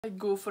I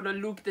go for a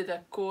look that I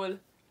call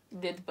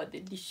Dead but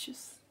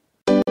Delicious.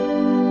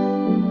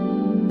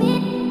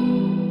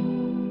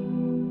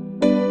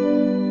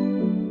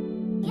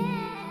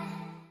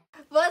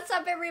 What's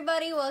up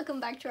everybody, welcome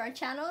back to our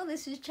channel.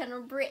 This is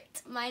channel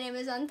Brit. My name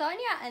is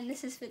Antonia and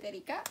this is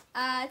Federica.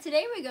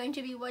 Today we're going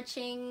to be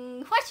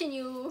watching Hua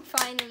Chenyu,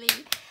 finally.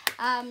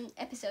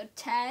 Episode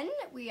 10.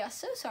 We are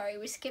so sorry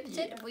we skipped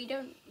it. We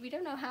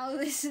don't know how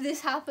this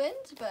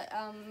happened, but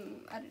I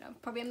don't know,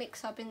 probably a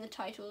mix up in the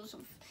titles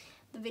of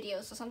the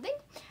videos or something.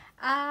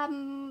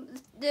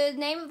 The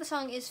name of the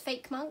song is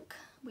Fake Monk,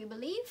 we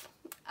believe.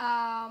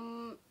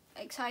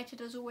 Excited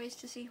as always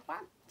to see Hua,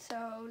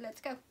 so let's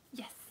go.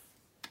 Yes.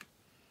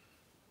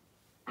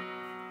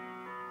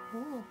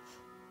 Oh.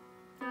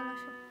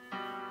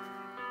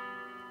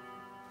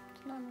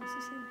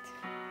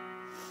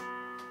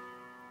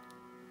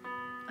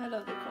 I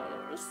love the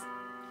colors.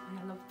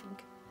 I love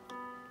pink.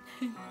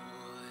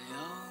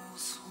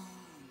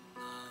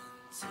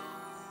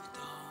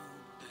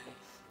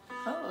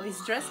 Oh, he's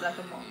dressed like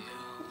a monk.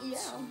 Yeah.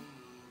 He's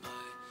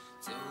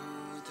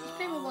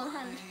playing with one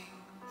hand.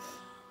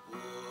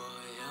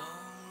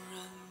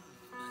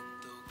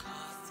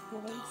 His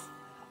voice,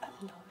 I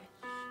love it.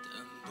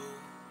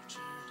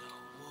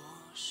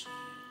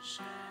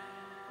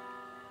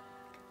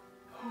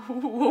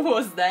 What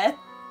was that?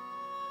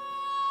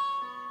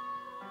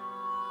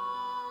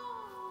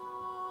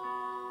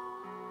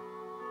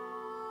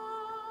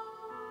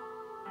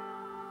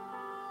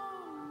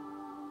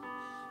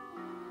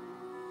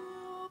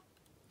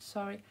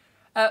 Sorry.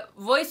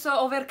 Voice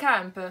over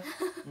camp.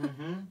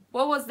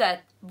 What was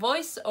that?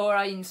 Voice or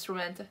an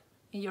instrument,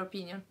 in your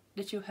opinion,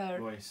 that you heard?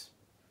 Voice.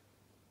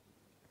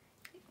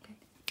 Okay.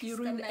 You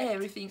ruined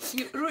everything.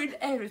 You ruined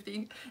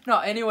everything. No,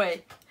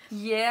 anyway.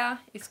 Yeah,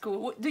 it's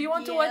cool. Do you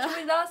want to watch it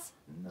with us?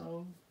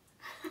 No.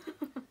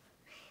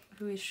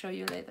 We will show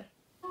you later.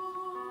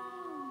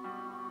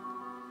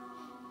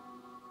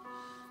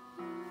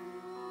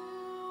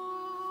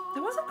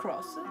 There was a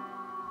cross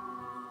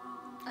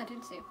I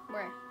didn't see.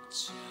 Where?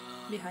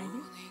 behind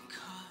you.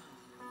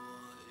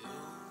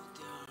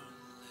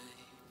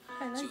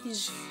 I like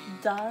this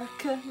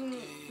dark,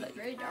 like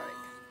Very dark.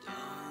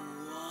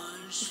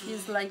 it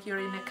feels like you're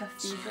in a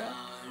cathedral.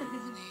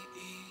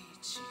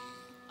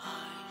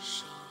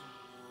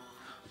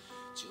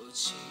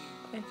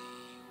 Okay.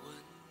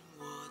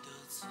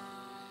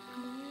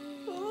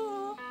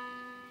 Oh.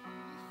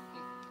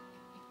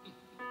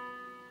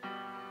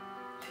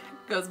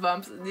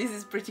 Goosebumps. This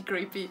is pretty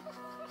creepy.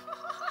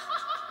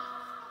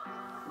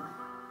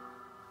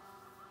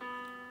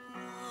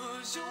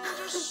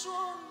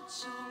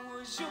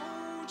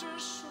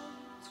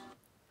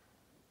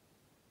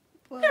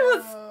 Whoa. It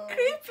was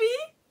creepy.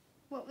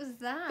 What was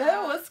that?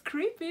 That was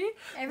creepy.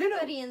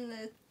 Everybody in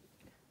the...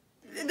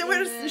 They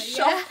were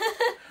shocked.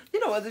 You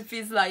know what it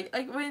feels like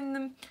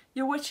when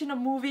you're watching a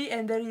movie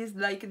and there is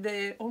like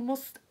the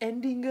almost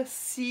ending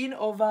scene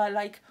of a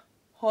like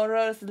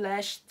horror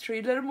 /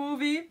 thriller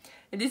movie,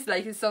 and it's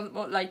like some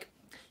like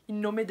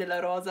in Nome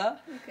della Rosa.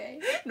 Okay.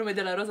 Nome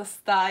della Rosa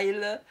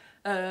style,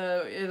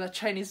 in a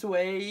Chinese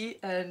way,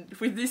 and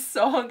with this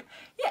song.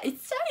 Yeah,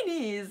 it's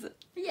Chinese.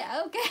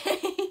 Yeah,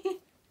 okay.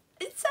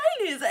 It's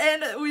Chinese,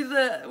 and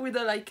with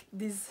a like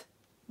this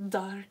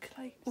dark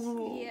like,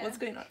 ooh, Yeah. what's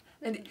going on?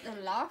 And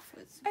the laugh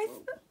was...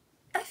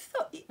 I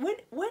thought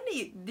when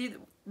he did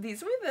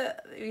this with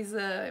his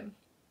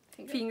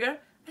finger,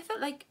 I thought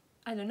like,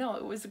 I don't know,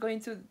 it was going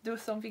to do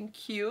something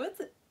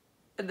cute,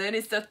 and then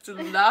he started to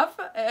laugh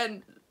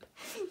and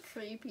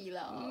Creepy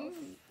laugh.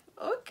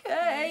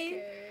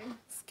 okay.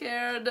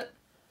 Scared.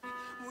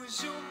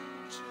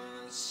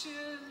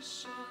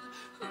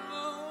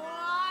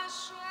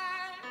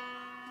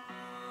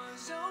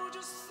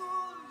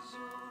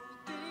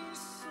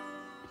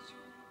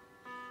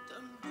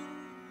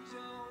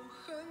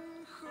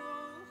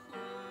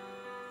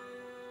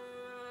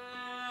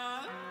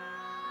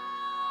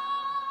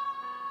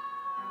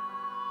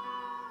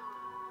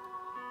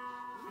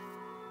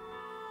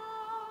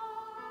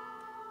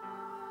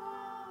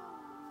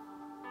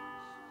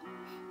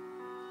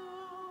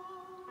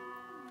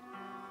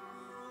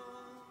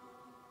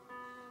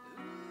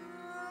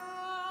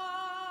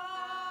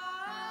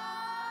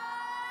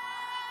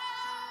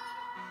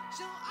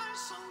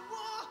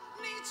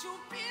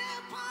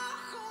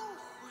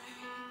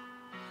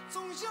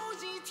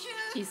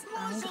 He's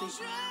angry.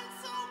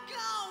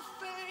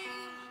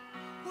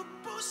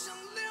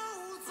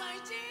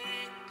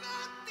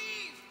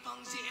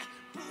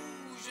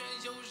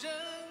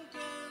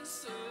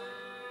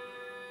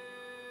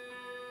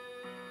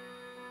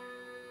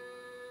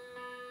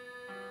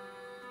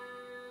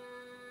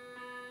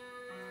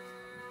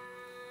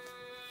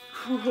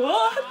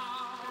 What?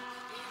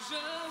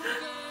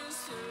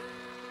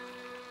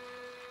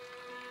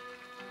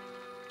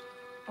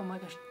 Oh my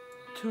gosh,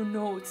 2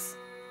 notes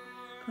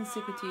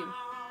consecutive.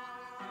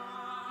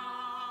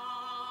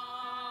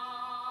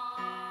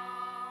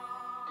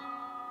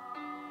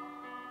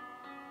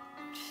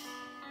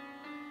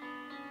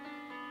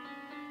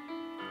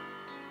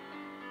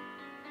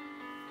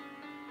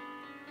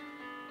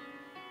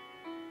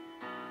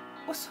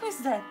 What song is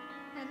that?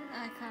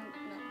 I can't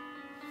know.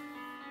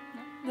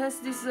 There's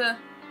this.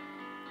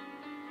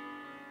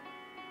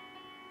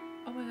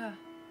 Oh my god.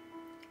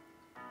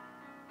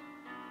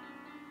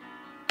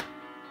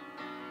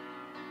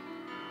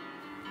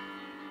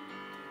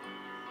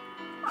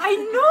 I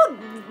know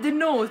the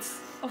notes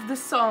of the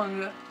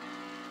song.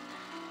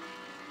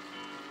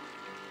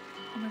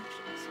 Oh my god,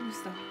 what song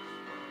is that?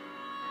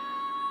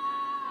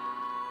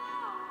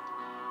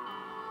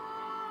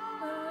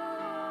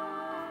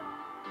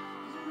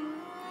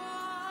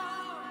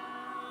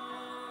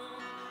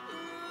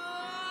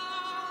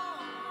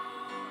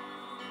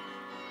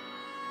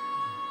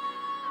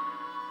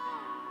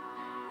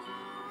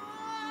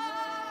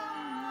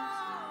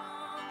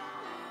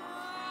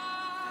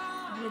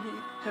 I already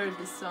heard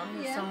this song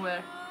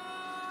somewhere.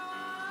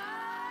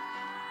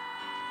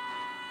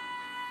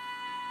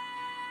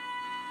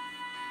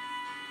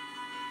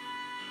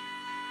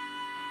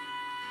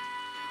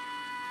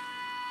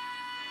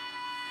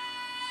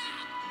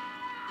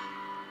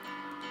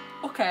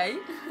 Okay.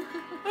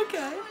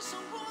 Okay.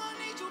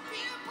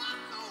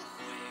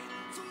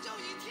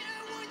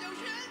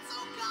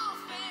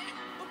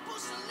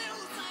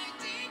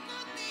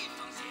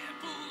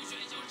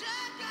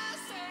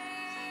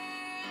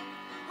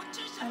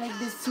 I like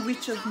this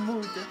switch of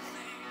mood.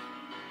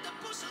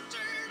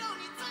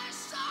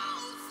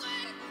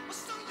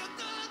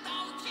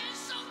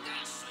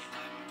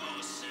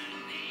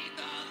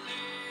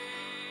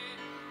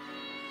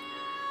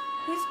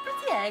 He's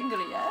pretty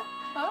angry, eh?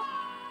 Huh?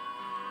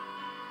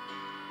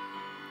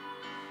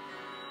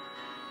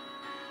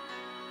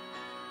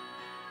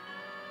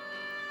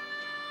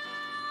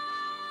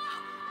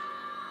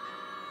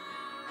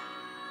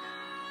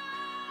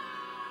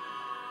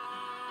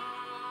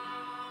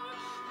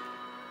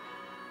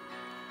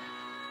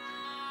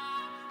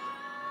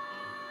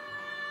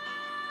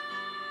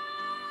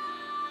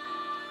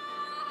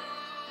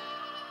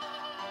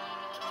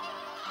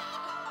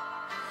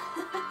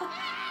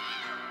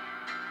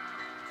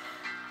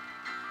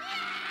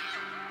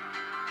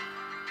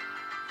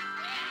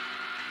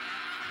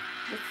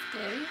 That's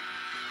scary.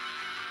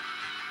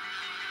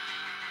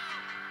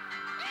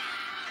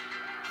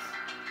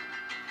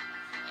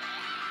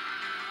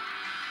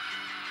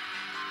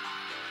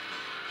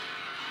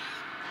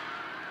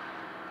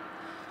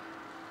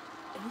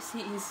 You see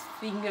his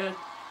finger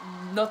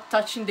not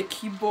touching the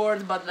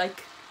keyboard, but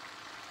like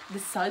the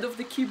side of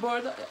the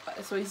keyboard,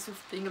 so his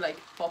finger like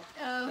popped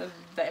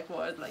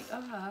backward, like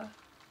ah.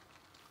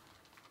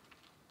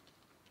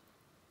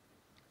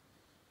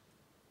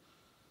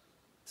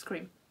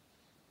 Scream.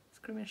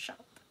 Scream and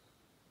shout.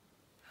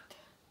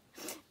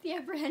 The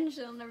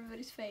apprehension on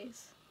everybody's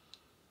face.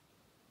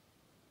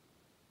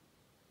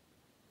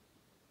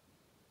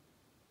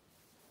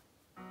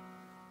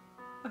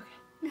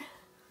 Okay.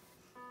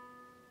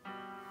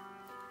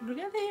 Look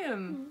at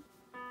him.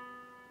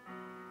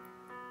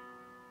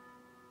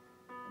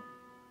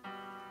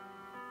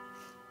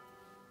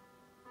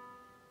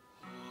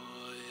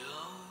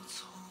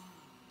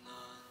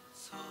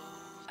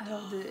 I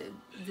love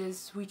the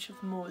switch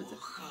of mode.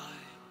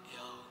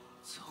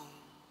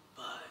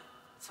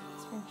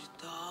 It's finished.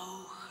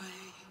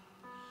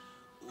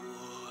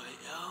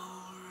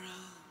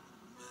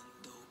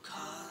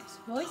 His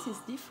voice is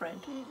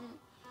different.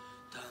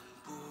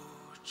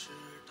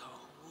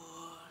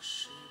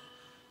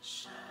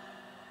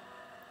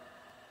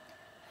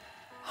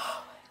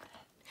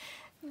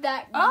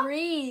 That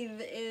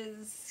breathe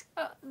is...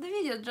 The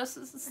video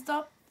just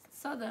stopped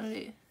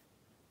suddenly.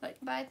 But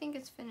I think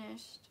it's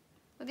finished.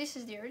 Well, this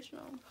is the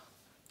original.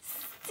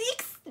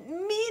 6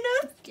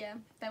 minutes? Yeah,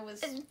 that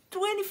was...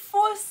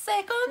 24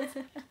 seconds?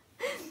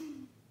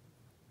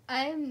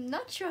 I'm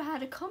not sure how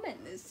to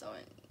comment this song.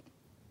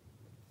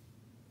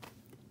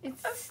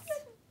 It's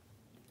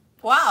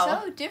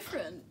wow. so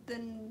different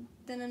than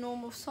a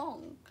normal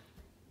song.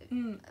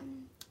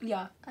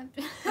 Yeah,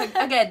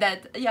 I get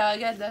that. Yeah, I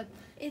get that.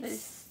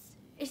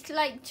 It's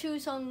like 2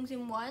 songs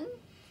in one,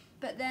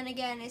 but then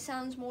again, it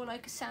sounds more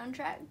like a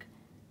soundtrack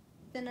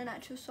than an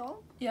actual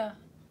song. Yeah.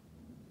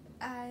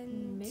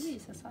 And maybe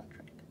it's a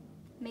soundtrack.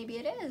 Maybe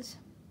it is.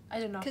 I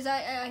don't know. Because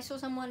I saw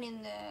someone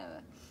in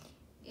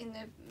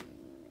the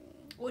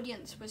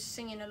audience was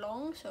singing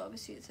along, so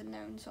obviously it's a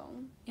known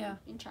song. Yeah.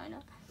 In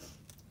China.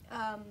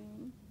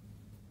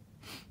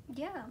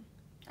 Yeah,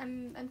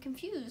 I'm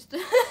confused.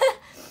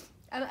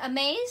 I'm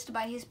amazed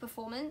by his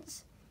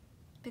performance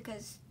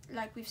because,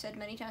 like we've said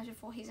many times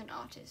before, he's an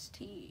artist.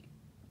 He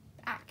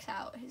acts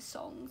out his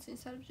songs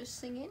instead of just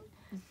singing.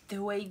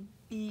 The way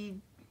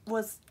he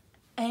was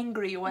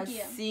angry while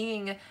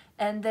singing,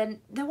 and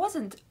then there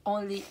wasn't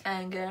only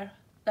anger.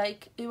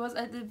 Like it was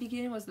at the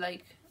beginning, was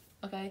like,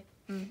 okay,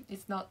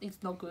 it's not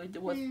good.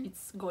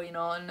 It's going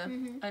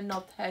on. I'm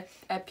not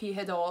happy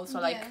at all.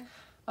 So like,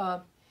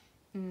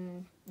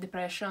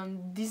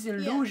 depression,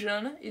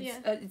 disillusion.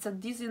 It's a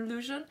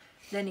disillusion.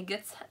 Then he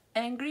gets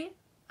angry,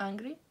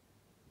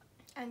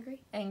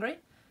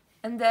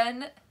 and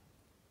then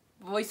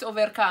voice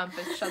over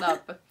campus. Shut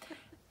up.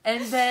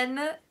 And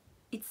then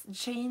it's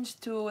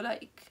changed to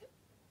like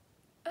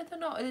I don't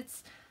know.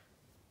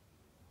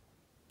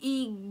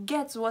 He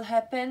gets what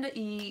happened.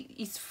 He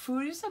is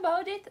furious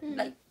about it.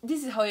 Like,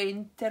 this is how I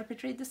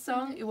interpreted the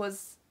song. It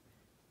was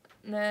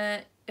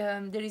there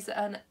is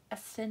an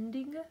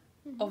ascending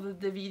of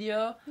the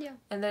video,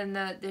 and then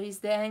there is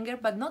the anger,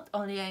 but not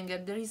only anger.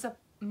 There is a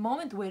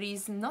moment where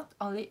he's not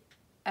only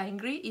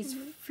angry, he's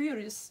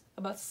furious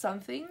about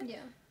something,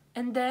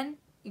 and then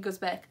he goes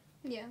back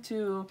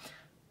to,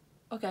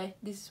 okay,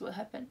 this is what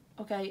happened.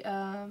 Okay,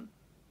 I'm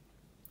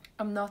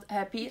not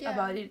happy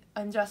about it.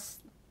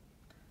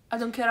 I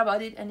don't care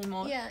about it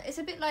anymore. Yeah, it's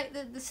a bit like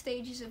the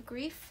stages of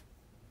grief,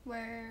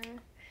 where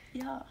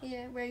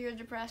where you're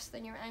depressed,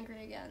 then you're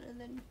angry again, and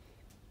then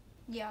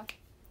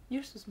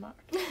You're so smart.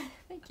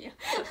 Thank you.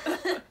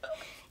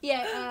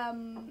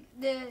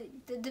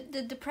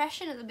 The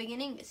depression at the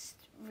beginning is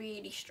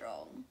really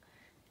strong.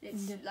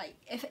 It's like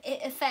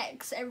it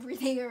affects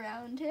everything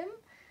around him.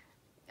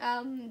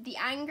 The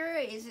anger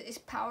is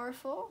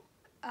powerful.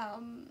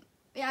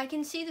 I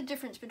can see the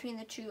difference between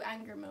the two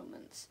anger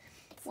moments.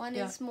 One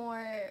is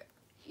more,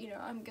 you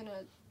know,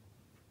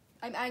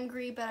 I'm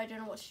angry, but I don't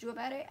know what to do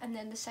about it. And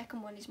then the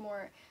second one is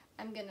more,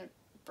 I'm gonna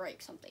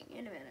break something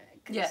in a minute.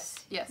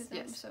 Yes.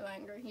 I'm so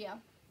angry. Yeah,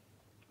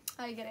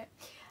 I get it.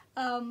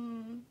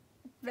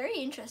 Very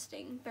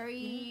interesting.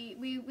 Very.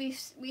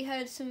 We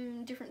heard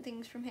some different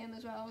things from him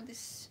as well.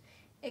 This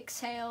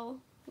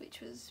exhale,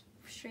 which was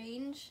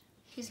strange.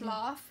 His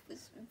laugh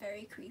was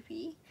very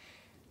creepy.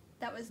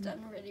 That was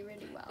done really,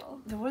 really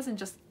well. There wasn't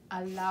just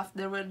a laugh.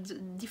 There were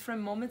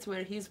different moments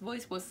where his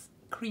voice was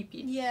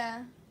creepy.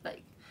 Yeah.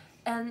 Like,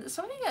 and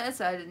something else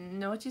I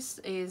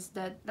noticed is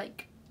that,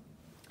 like,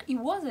 it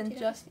wasn't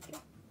just...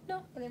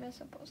 No.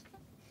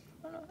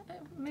 No,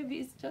 maybe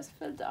it just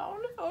fell down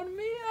on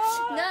me.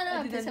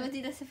 No, pensavo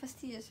ti desse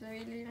fastidio se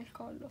l'avevi lì nel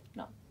collo.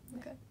 No.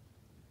 Okay.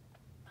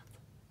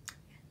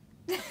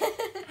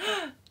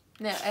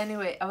 No,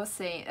 anyway, I was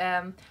saying,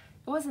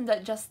 it wasn't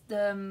that just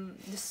the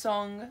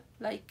song,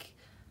 like,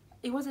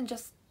 it wasn't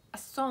just a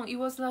song, it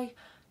was like,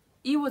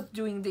 he was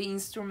doing the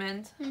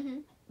instrument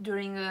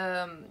during,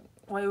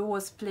 while he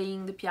was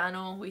playing the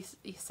piano with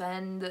his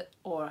hand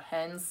or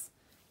hands,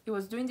 he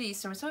was doing the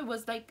instrument, so it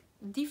was like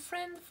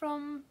different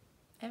from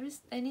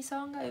any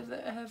song I've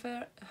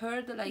ever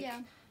heard, like,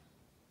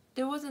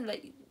 there wasn't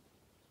like,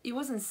 he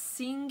wasn't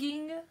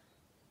singing,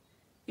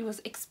 he was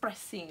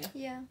expressing.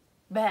 Yeah.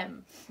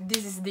 Bam,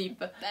 this is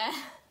deep.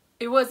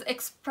 It was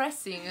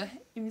expressing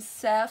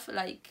himself,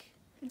 like,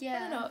 I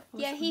don't know,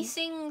 he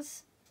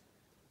sings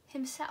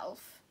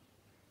himself.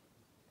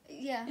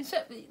 Yeah.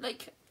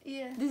 Like,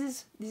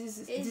 this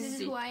is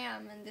who it. I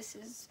am, and this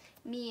is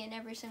me in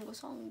every single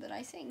song that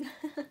I sing.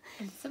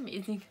 It's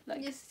amazing.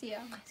 Like, it's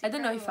I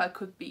don't know if I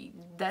could be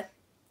that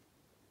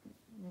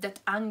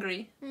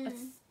angry.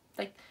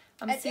 Like,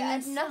 I'm singing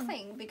at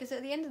nothing, because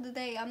at the end of the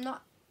day, I'm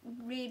not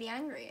really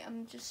angry.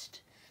 I'm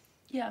just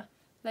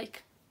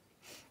like,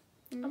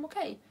 I'm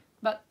okay,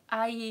 but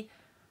I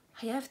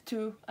have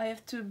to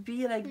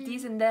be like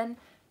this, and then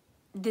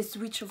the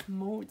switch of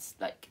modes,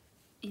 like,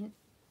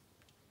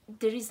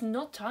 there is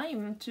no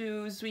time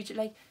to switch.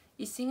 Like,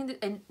 he's singing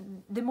and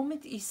the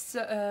moment he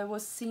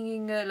was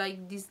singing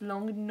like this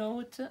long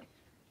note,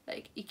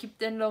 like, he kept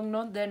that long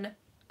note, then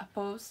a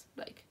pause,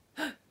 like,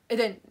 and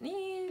then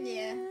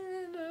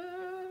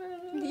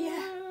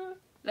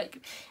like,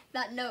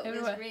 that note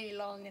everywhere. was really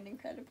long and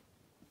incredible.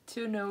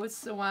 Two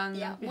notes, one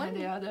behind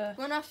the other.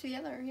 One after the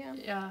other,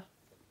 Yeah.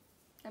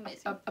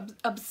 Amazing.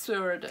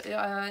 Absurd,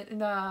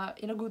 in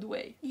a good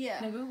way. Yeah.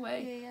 In a good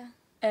way. Yeah.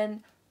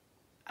 And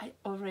I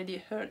already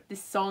heard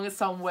this song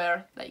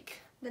somewhere,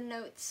 like, the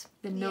notes.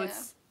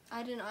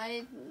 I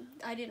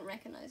didn't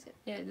recognize it.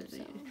 Yeah.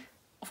 So.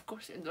 Of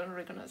course you don't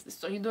recognize this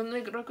song. You don't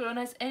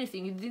recognize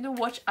anything. You didn't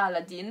watch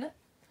Aladdin.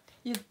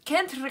 You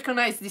can't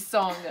recognize this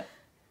song.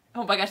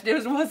 Oh my gosh, there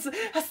was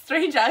a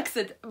strange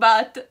accent,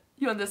 but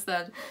you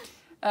understand.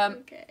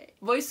 Okay.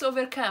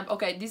 Voiceover camp.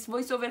 Okay, this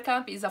voiceover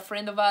camp is a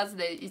friend of ours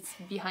that it's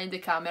behind the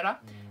camera.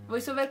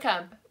 Voiceover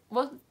camp.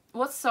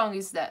 What song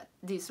is that?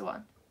 This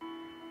one.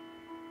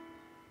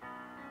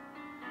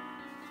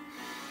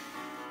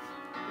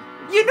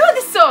 You know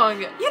the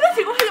song. You know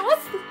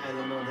what's the... I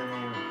don't know the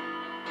name.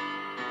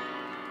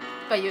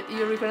 But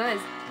you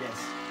recognize?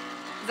 Yes.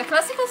 The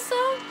classical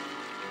song?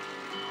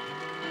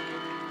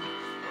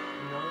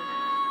 No,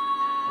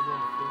 I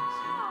don't think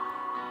so.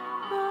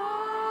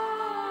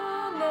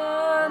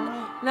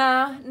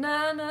 Na,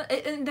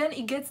 and then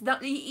it gets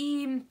down.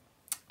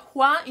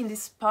 Hua in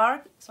this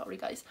part, sorry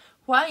guys,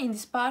 Hua in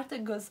this part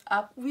goes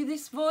up with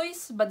his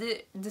voice, but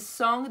the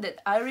song that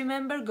I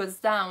remember goes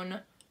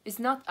down. It's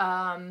not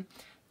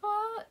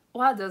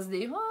Hua does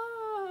the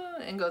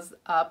and goes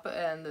up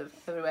and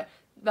everywhere,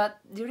 but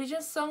the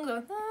original song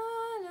goes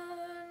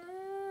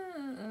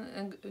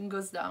and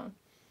goes down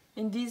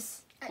in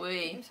this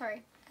way. I'm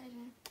sorry, I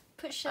didn't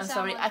put Shazam. I'm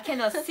sorry, I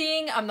cannot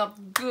sing. I'm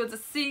not good at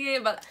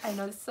singing, but I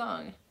know the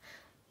song.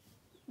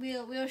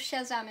 We'll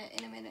Shazam it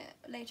in a minute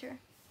later.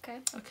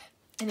 Okay.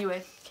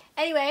 Anyway,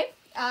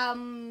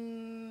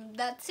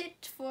 that's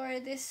it for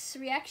this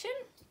reaction.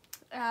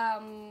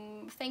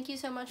 Thank you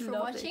so much for Lovely.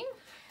 watching.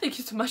 Thank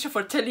you so much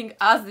for telling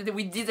us that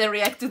we didn't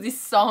react to this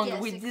song.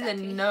 Yes, We exactly.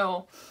 didn't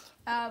know.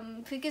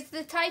 Because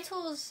the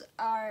titles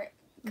are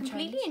In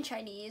completely Chinese? in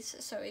Chinese,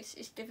 so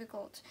it's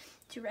difficult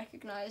to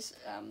recognize.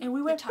 And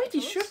we were the pretty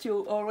titles. sure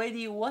you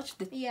already watched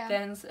the Yeah.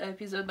 10th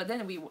episode, but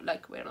then we were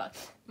like,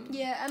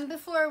 Yeah, and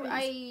before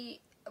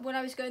when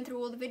I was going through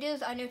all the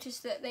videos, I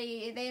noticed that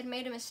they had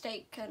made a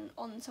mistake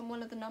on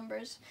one of the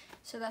numbers,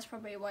 so that's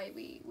probably why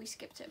we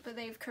skipped it. But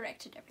they've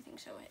corrected everything,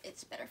 so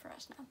it's better for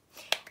us now.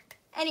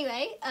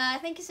 Anyway,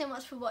 thank you so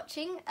much for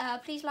watching.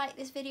 Please like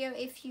this video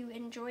if you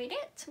enjoyed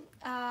it.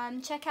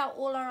 Check out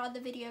all our other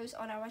videos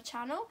on our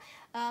channel,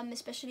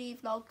 especially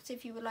vlogs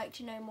if you would like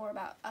to know more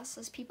about us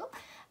as people.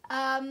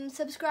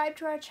 Subscribe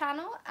to our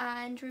channel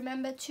and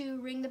remember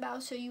to ring the bell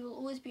so you will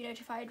always be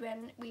notified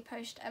when we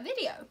post a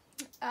video.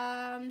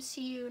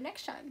 See you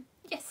next time.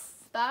 yes.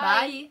 Bye.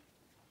 Bye.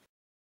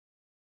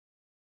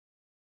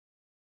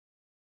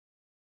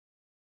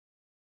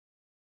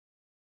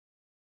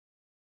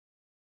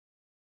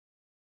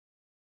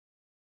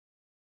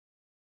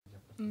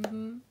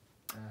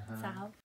 Uh-huh. Sao?